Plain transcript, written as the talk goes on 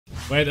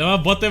Wait, am I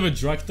bot lane with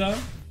Dragdar?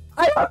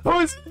 I have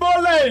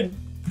PusiPuu lane!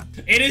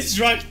 It is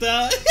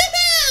Dragdar!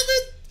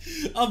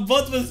 I'm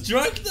bot with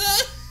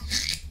Dragdar!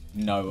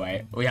 No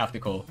way. We have to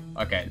call.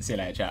 Okay, see you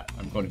later, chat.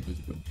 I'm calling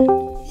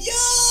PusiPuu.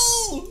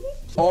 Yo!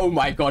 Oh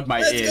my god, my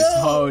Let's ears.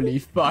 go. Holy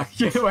fuck.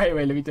 Wait,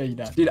 let me tell you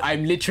that. Dude,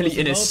 I'm literally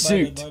in a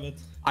suit.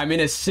 I'm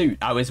in a suit.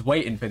 I was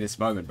waiting for this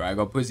moment, bro. I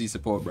got pussy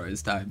support, bro.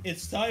 It's time.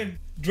 It's time.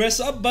 Dress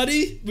up,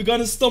 buddy. We're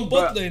gonna stomp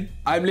bot lane.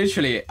 I'm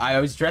literally, I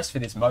was dressed for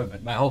this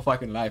moment. My whole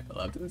fucking life I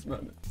loved this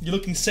moment. You're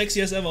looking sexy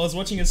as ever. I was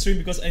watching a stream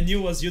because I knew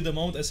it was you the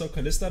moment I saw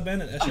Kalista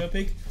ban and Ezreal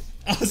pick.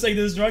 I was like,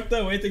 this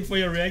Dragdar waiting for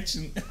your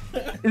reaction.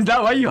 Is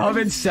that why you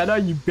hovered Senna,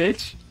 you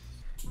bitch?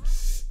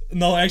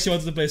 No, I actually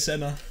wanted to play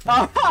Senna.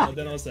 But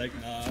then I was like,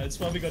 nah, it's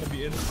probably gonna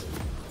be in.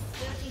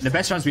 The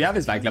best chance we have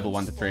is like level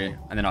 1 to 3.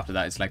 And then after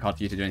that, it's like hard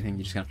for you to do anything.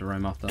 You just have to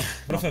roam after.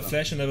 What if I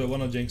flash in level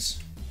 1 or Jinx?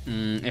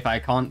 If I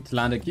can't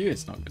land a Q,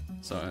 it's not good.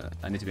 So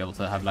I need to be able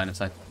to have line of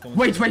sight.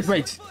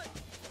 Wait.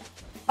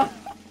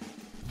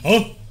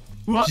 Oh!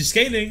 What? She's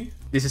scaling!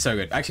 This is so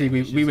good. Actually,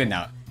 we win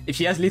now. If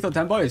she has lethal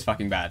tempo, it's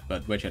fucking bad.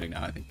 But we're chilling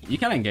now, I think. You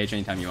can engage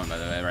anytime you want, by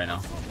the way, right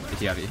now.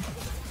 If you have E.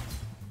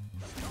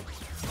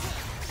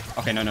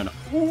 Okay, no.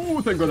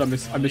 Ooh, thank god I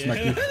missed my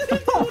Q.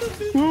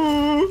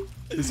 Ooh.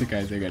 It's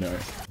okay, don't worry.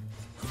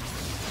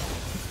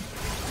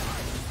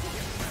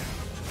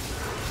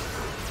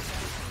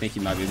 I think he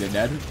might be a bit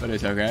dead, but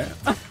it's okay.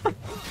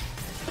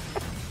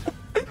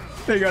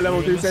 They got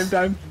level 2 same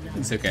time.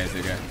 It's okay.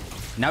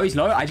 Now he's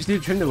low. I just need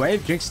to trim the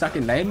wave. Jinx stuck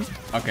in lane.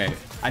 Okay.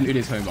 And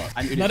Udy's home bot.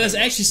 No, that's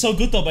actually so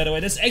good though, by the way.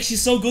 That's actually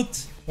so good.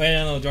 Wait,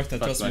 no, Dragdar,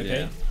 trust me,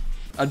 okay?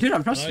 Oh, dude,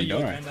 I'm trusting you,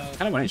 don't worry.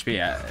 Kind of 1 HP,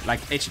 yeah. Like,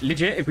 it's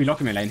legit, if we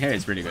lock him in lane here,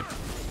 it's really good.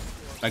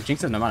 Like,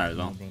 Jinx has no mana as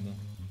well.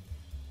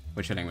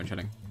 We're chilling.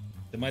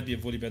 There might be a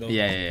volley better.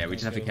 Yeah. We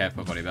just have to care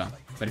for volley better.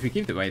 But if we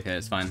keep the wave here,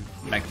 it's fine.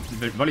 Like,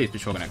 the volley is for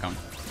sure gonna come.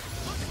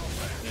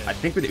 Yeah. I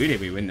think with Udy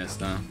we win this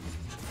though.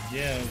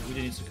 Yeah,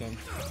 Udy needs to come.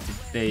 Did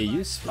they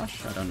use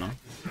flash? I don't know.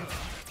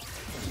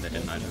 They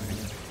didn't, I don't think.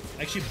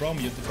 Actually, Braum,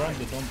 you have the Braum,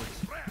 the Braum.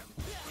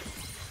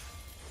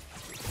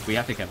 We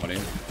have to care volley.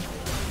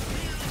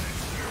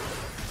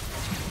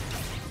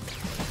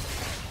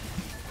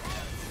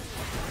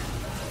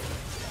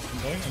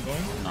 I'm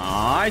going.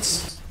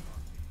 Nice!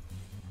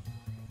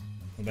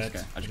 Not bad.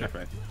 Okay, I just left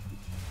right.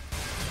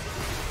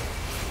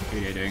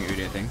 Udy doing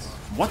Udy things.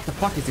 What the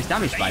fuck is this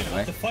damage, by the way?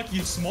 What the fuck?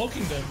 You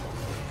smoking them?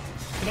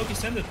 Can you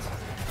send it?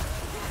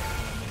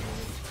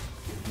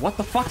 What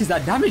the fuck is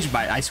that damage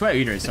by? I swear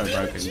Udy is so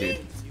broken,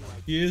 dude.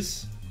 He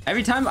is.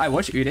 Every time I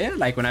watch Udy,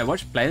 like when I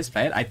watch players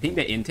play it, I think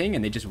they're inting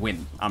and they just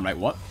win. I'm like,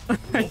 what?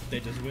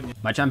 They just win.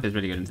 My champ is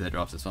really good into the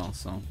drops as well,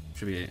 so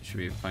should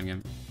be a fun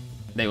game.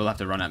 They will have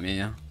to run at me,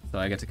 yeah. So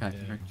I get to kite.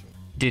 Yeah,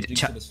 dude,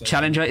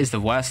 Challenger is the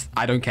worst.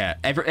 I don't care.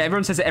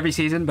 Everyone says it every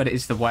season, but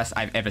it's the worst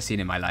I've ever seen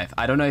in my life.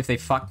 I don't know if they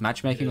fucked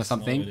matchmaking or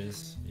something. No,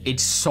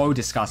 It's so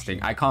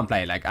disgusting. I can't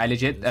play. Like, I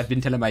legit, I've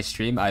been telling my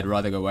stream I'd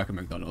rather go work at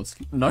McDonald's.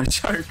 No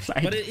joke.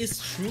 Like. But it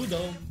is true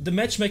though. The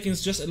matchmaking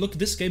is just, look,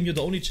 this game you're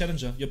the only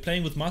challenger. You're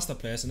playing with master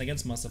players and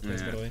against master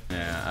players, by the way.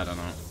 Yeah, I don't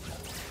know.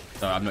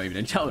 So I'm not even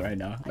in chall right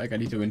now. Like, I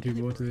need to win 2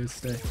 more to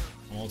stay.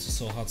 I'm also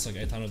so hot, like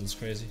 800 is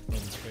crazy. No,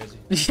 it's crazy.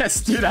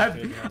 Yes, dude,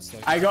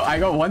 I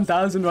got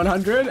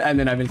 1,100 and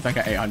then I've been stuck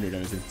at 800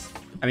 ever since.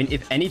 I mean,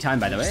 if any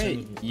time, by the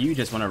way, you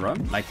just want to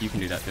roam, like, you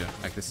can do that too.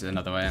 Like, this is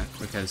another way,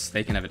 because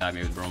they can never die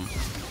me with roam.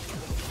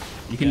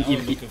 You can,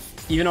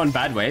 even on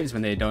bad waves,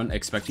 when they don't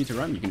expect you to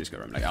roam, you can just go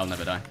roam. Like, I'll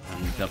never die.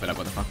 And they'll be like,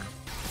 what the fuck?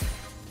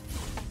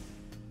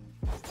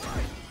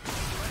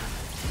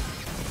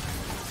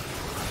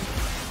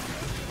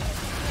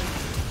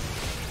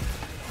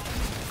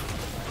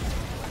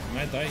 I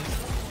might die.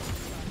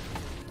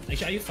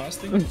 Actually, are you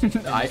fasting?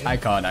 I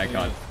can't.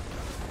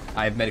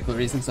 I have medical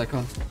reasons I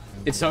can't.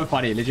 It's so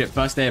funny, legit,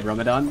 first day of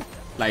Ramadan,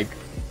 like,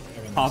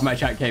 half my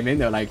chat came in,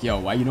 they were like, yo,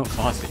 why are you not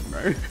fasting,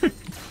 bro?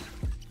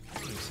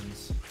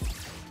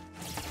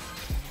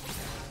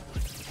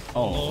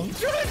 Oh.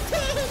 Sorry.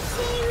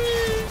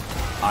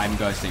 I'm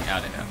ghosting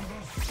out of here.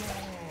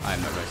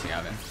 I'm not ghosting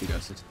out of here. She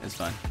ghosted. It's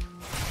fine.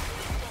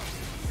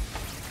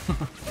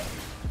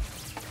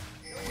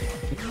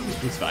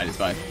 It's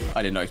fine.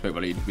 I did not expect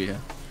Wally to be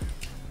here.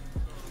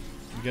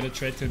 You get a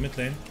trade to mid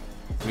lane.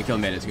 We kill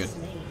mid, it's good.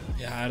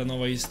 Yeah, I don't know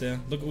why he's there.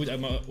 Look,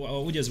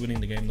 Udy's winning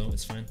the game though,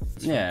 it's fine.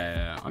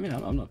 Yeah. I mean,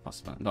 I'm not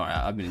fussed about it. Don't worry,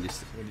 I've been in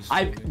this.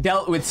 I've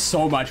dealt with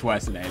so much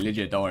worse today.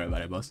 Legit, don't worry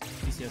about it, boss.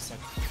 TCS suck.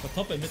 But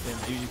top and mid lane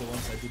are usually the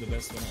ones I do the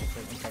best when I'm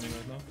coming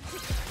right now.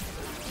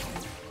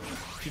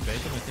 If you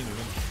bait them, I think we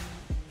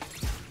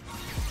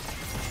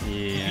win.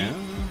 Yeah.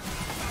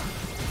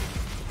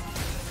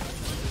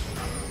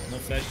 No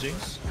flash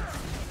Jinx.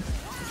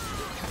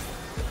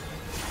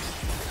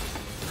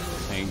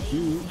 Thank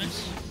you.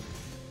 Nice.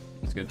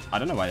 That's good. I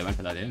don't know why they went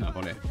for that, yeah, not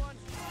volley.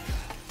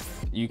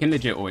 You can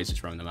legit always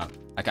just roam the map.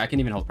 Like, I can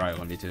even hold prio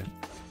 1v2.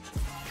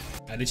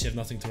 I literally have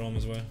nothing to roam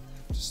as well.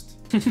 Just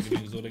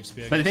giving Zod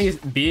XP. But the thing is,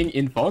 being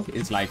in fog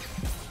is like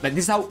this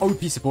is how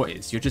OP support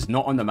is. You're just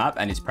not on the map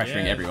and it's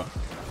pressuring everyone.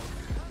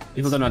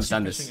 People don't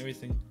understand this.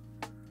 Everything.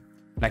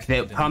 Like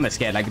they're karma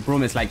scared. Like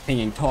Braum is like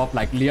thinking top.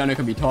 Like Leona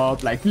can be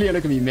top. Like Leona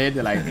can be mid.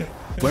 They're like,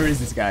 where is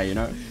this guy? You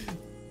know?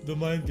 The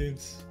mind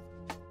games.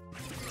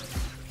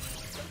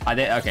 Are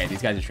they okay?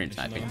 These guys are stream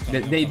sniping.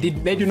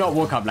 They do not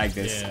walk up like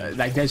this. Yeah.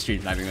 Like they're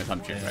stream sniping or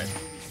some shit, right?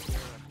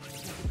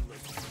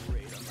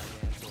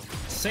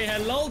 Say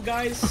hello,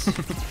 guys.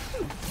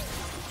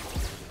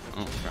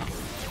 Oh, bro.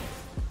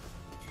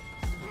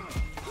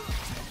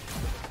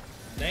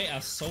 They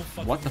are so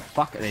fucking. What the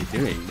fuck are they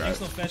doing, bro?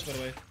 There's no flash, by the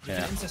way. You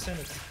Yeah. can insta-send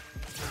it.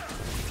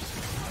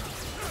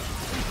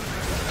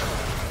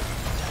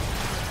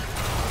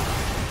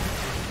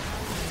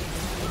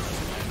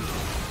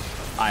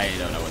 I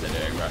don't know what they're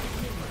doing, bro.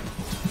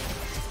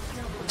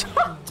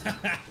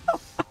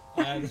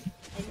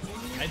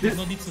 I did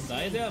not need to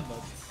die there,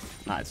 but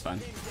Nah, it's fine.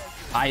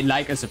 I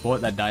like a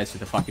support that dies with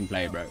the fucking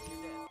play, bro.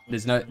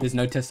 There's no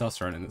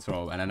testosterone in this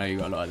role, and I know you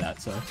got a lot of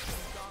that, so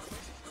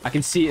I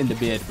can see it in the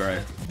beard, bro.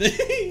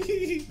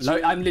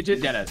 No, I'm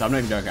legit jealous. I'm not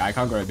even joking. I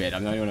can't grow a beard.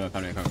 I'm the only one in my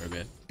family who can't grow a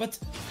beard. But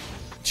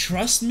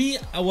trust me,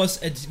 I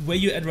was at where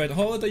you at right.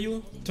 How old are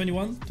you?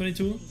 21?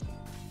 22?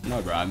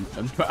 No, bro. I'm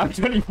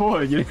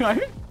 24. You know?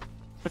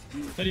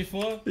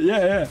 24?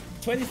 Yeah.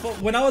 24.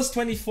 When I was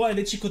 24, I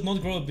literally could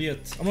not grow a beard.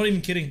 I'm not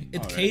even kidding.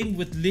 It came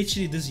with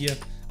literally this year,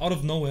 out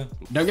of nowhere.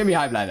 Don't get me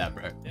hyped like that,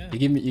 bro. Yeah. You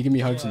give me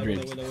hopes and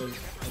dreams. I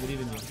believe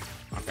in you.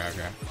 Okay.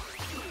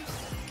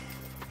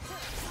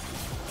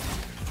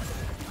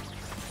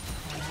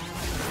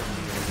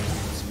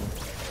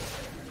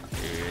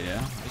 Yeah.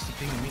 What's the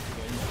thing you need to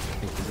go in? I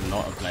think there's a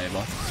lot of player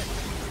bots.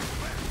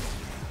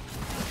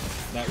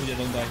 Nah, Ulia,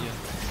 don't die here.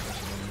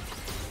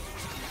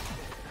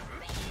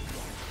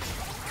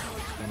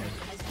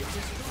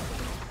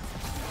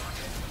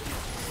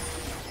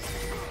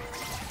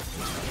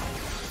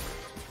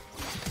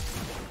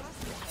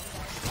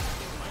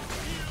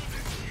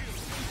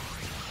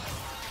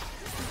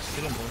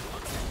 Kill him, bro.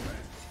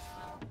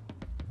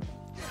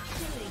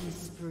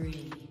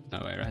 No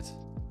way, right?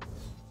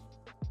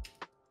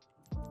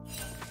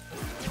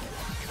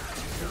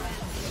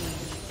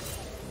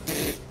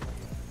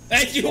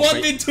 And you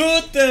want me to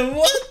hit them?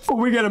 What?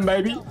 We get him,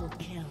 baby.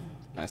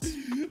 Nice.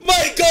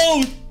 My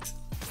goat!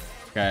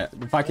 Okay,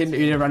 fucking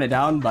you run it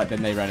down, but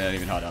then they run it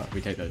even harder.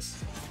 We take those.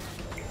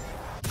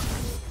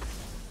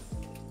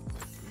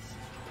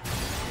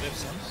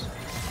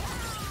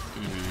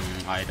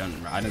 I don't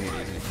think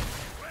they use.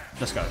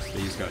 Just ghost.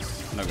 They use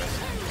ghost. No ghost.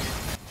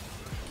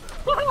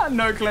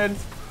 No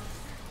cleanse.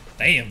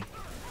 Damn.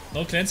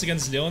 No cleanse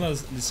against Leona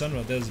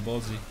Lissandra. That is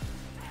ballsy.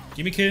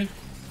 Give me kill.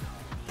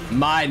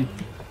 Mine.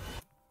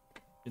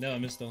 You never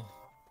missed though.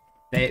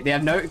 They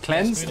have no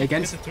cleanse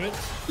against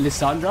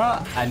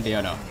Lissandra and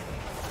Leona.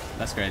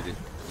 That's crazy.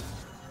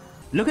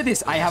 Look at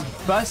this. I have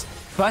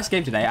first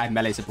game today. I have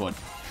melee support.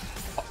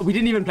 We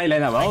didn't even play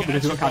lane that well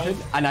because we got counted,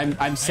 and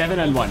I'm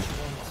 7-1.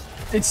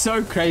 It's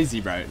so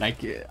crazy, bro.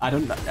 Like I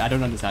don't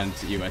understand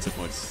US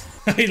supports.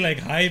 I like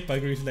hype by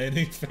green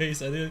laning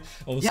phase.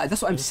 Yeah,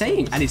 that's what I'm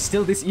saying, and it's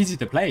still this easy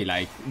to play,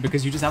 like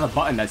because you just have a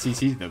button that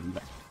CCs them.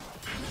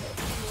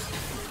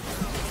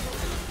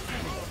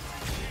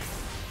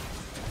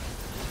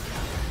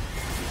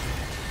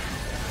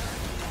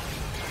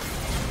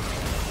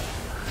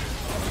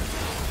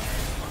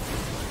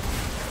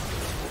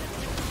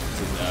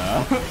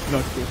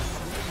 Not good.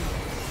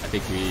 I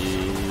think we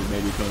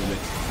maybe killed a bit.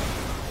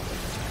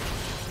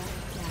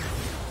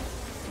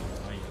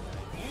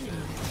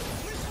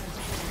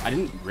 I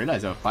didn't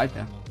realize there were 5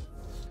 there.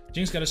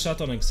 Jinx got a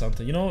shot on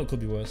Xanta. You know, it could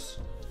be worse.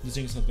 The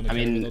Jinx not gonna. I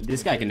mean,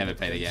 this guy can never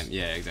play the game.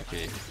 Yeah,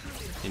 exactly.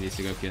 He needs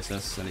to go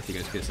PSS, and if he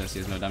goes PSS, he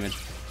has no damage.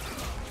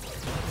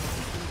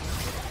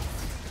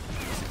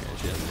 Okay,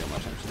 she doesn't do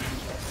much actually.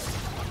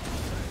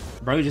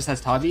 Bro just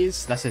has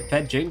tarbies. That's a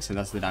fed Jinx, and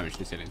that's the damage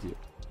to dealing to you.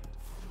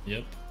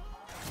 Yep.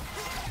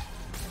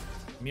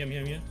 Mia. Okay,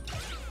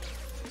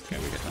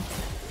 we get that.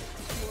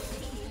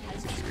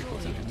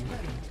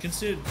 You can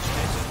still.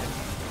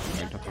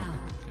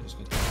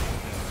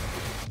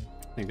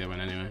 I think they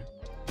went anyway.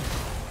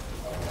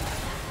 Oh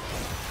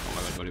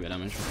my god, what do we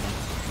damage?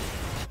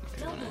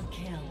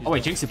 Oh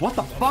wait, Jinx, what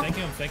the fuck? Thank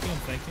you. Wait,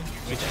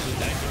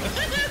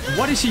 thank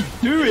What is she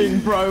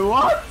doing, bro?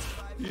 What?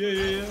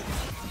 Yeah.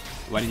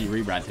 Why did he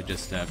rebrand to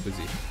just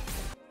Pussy?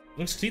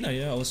 Looks cleaner,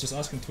 yeah. I was just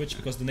asking Twitch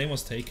because the name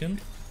was taken.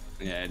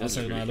 Yeah, it does.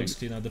 Also, it looks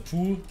cleaner. The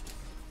Poo.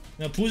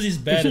 No, Pussi's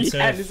bad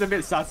itself. Yeah, it's a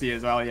bit sassy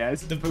as well, yeah.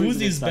 The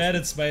Pussi's bad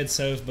by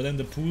itself, but then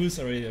the Poo's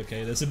already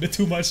okay. That's a bit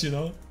too much, you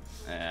know?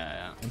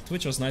 Yeah. And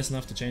Twitch was nice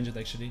enough to change it,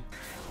 actually.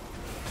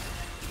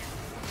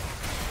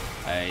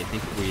 I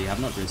think we have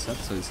not reset,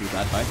 so this is a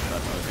bad fight,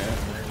 but okay.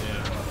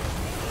 Yeah.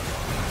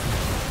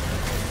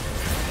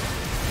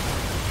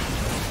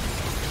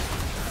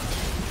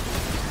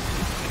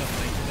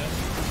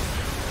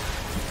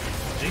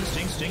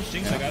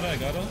 Jinx, I got her. I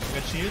got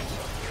shield.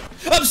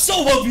 I'm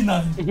so happy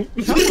now!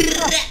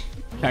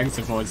 Thanks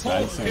supports,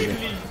 man. So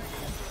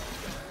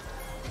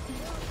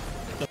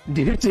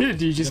good.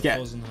 Do you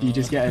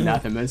just get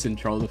anathemas and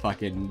troll the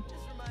fucking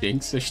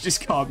Jinx so she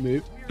just can't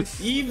move?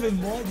 Even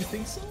more, you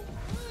think so?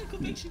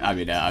 I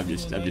mean, I'm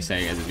just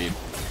saying as a meme.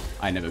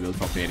 I never build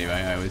properly anyway.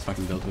 I always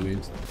fucking build for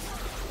moves.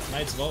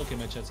 Knight's Vow. Okay,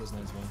 my chat says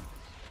Knight's Vow.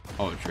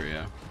 Oh, true,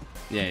 yeah.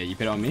 Yeah, you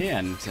put it on me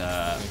and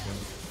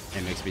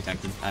it makes me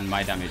tanky. And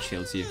my damage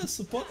heals you. Yeah,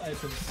 support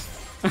items.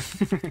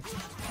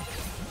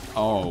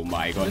 Oh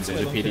my god,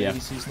 there's a PDF.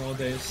 ADCs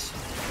nowadays.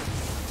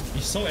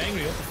 He's so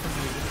angry. What the fuck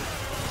do you do?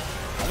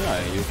 I don't know,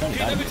 you're trying to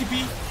die. WTP.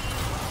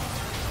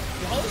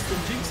 How is the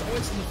Jinx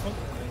always in the front?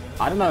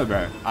 I don't know,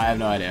 bro. I have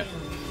no idea.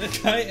 That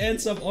guy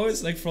ends up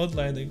always like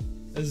frontlining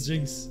as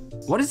Jinx.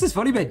 What is this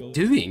volleyball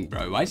doing,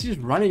 bro? Why is he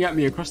just running at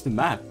me across the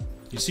map?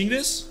 You seeing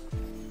this?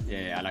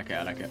 Yeah, I like it,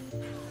 I like it.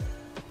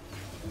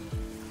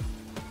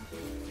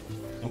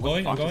 I'm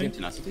going.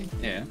 Tenacity?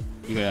 Yeah.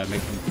 You gotta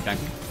make him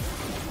tanky.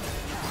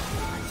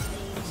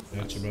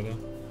 Gotcha, brother.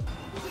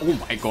 Oh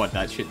my god,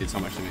 that shit did so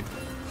much to me.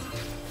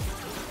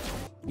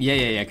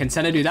 Yeah. Can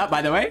Senna do that,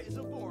 by the way?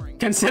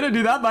 Can Senna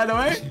do that, by the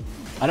way?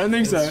 I don't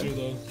think so. True,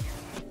 though.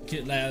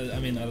 I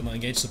mean, I don't know.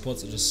 Engage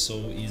supports are just so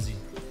easy.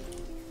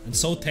 And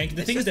so tanky.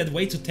 The thing is, they're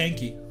way too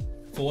tanky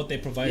for what they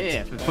provide.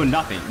 Yeah, for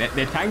nothing.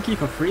 They're tanky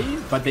for free,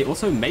 but they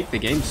also make the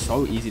game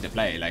so easy to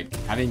play. Like,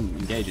 having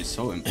engage is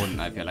so important,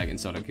 I feel like, in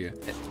soloQ.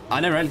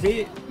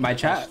 Unironically, my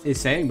chat is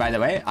saying, by the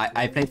way,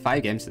 I played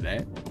 5 games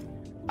today,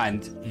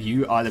 and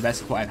you are the best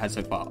support I've had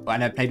so far.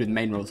 And I played with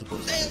main role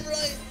support.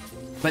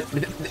 But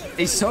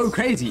it's so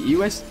crazy.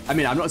 EOS, I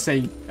mean, I'm not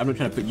trying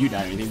to put you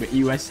down or anything, but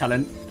EOS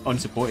talent on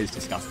support is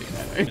disgusting.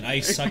 I mean, I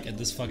suck at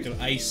this fucker.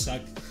 I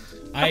suck.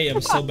 I am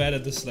so bad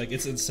at this, like,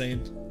 it's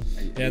insane.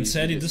 Yeah, and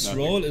sadly, this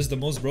role is the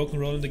most broken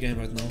role in the game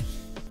right now.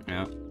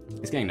 Yeah.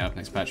 It's getting nerfed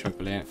next patch,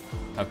 hopefully.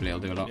 Hopefully it'll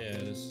do a lot. Yeah,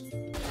 it is. It's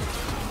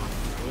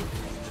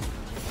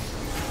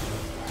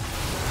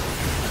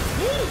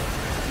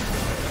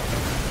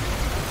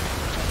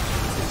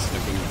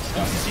looking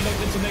disgusting. See, like,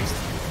 into next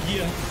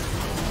year.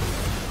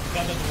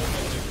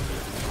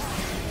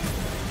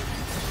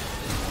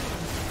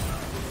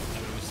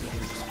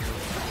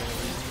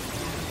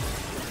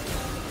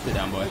 Sit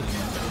down, boy.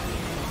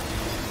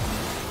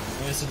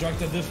 Oh, it's a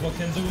Dragdar diff, what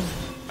can do?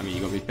 I mean,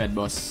 you got me fed,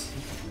 boss.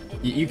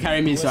 You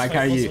carry me, so I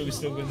carry you. We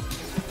still win.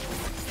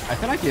 I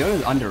feel like Leona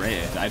is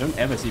underrated. I don't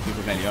ever see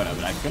people play Leona,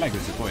 but I feel like the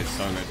support is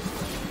so good.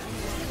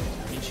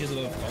 I mean, she has a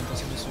lot of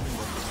counters, I'm assuming.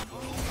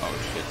 Oh,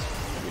 shit.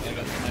 Yeah,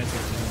 that's nice.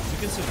 We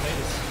can still play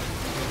this.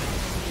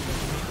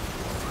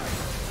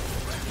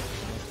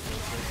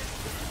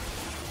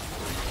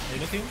 Are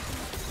you looking?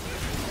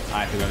 I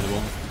have to go to the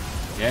wall.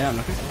 Yeah, I'm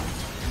looking.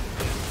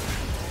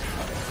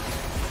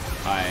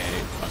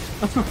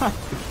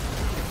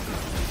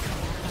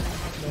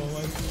 No,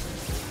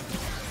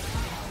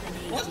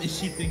 what is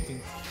she thinking?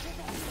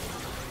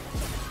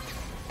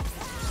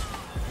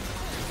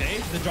 Okay,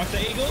 the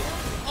Dragdar Eagle.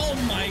 Oh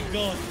my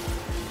god.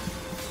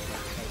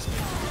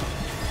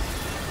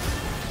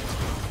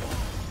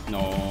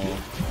 No.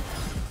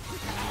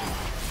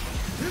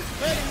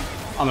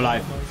 I'm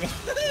alive.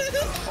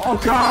 Oh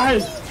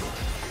god!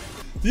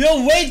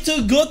 You're way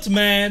too good,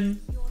 man.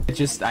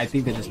 I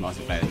think they're just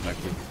master players, like.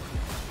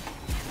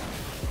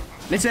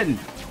 Listen,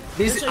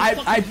 this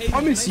I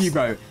promise you,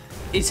 bro.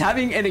 It's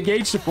having an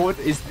engaged support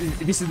this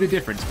is the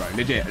difference, bro.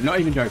 Legit, I'm not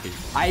even joking.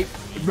 I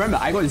remember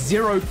I got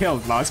 0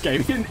 kills last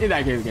game in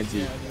that game against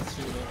you. Yeah, that's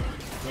true.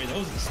 Wait, that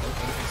was a slow. I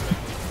didn't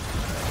expect it.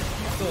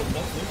 Still,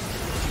 what?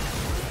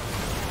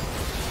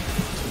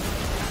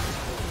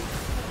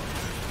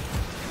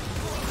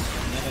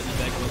 Never eat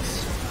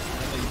backwards.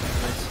 Never eat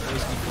backwards.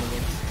 Always eat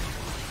forwards.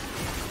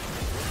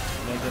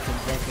 Like that from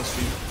Dragdar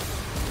Street.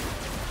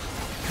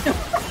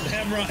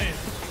 Damn right.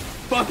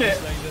 Fuck it.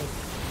 Like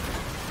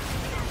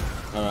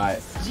Alright.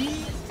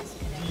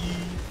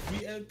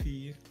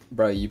 GLP.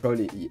 Bro, you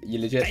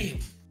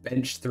legit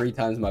benched 3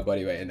 times my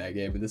body weight in that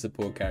game with the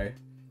support carry.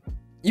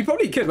 You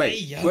probably could.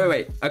 Wait.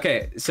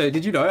 Okay, so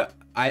did you know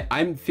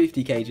I'm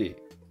 50 kg?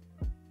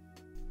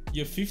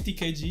 You're 50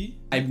 kg?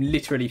 I'm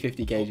literally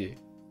 50 kg.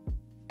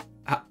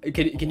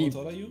 Can you?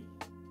 What are you?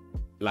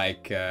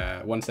 Like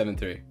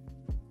 173.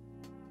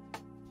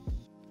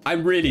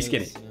 I'm really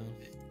skinny.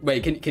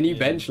 Wait, can you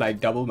bench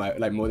like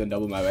more than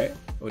double my weight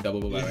or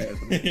double my weight or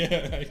something?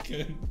 Yeah, I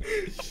can.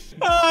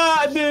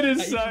 Dude,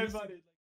 it's so funny.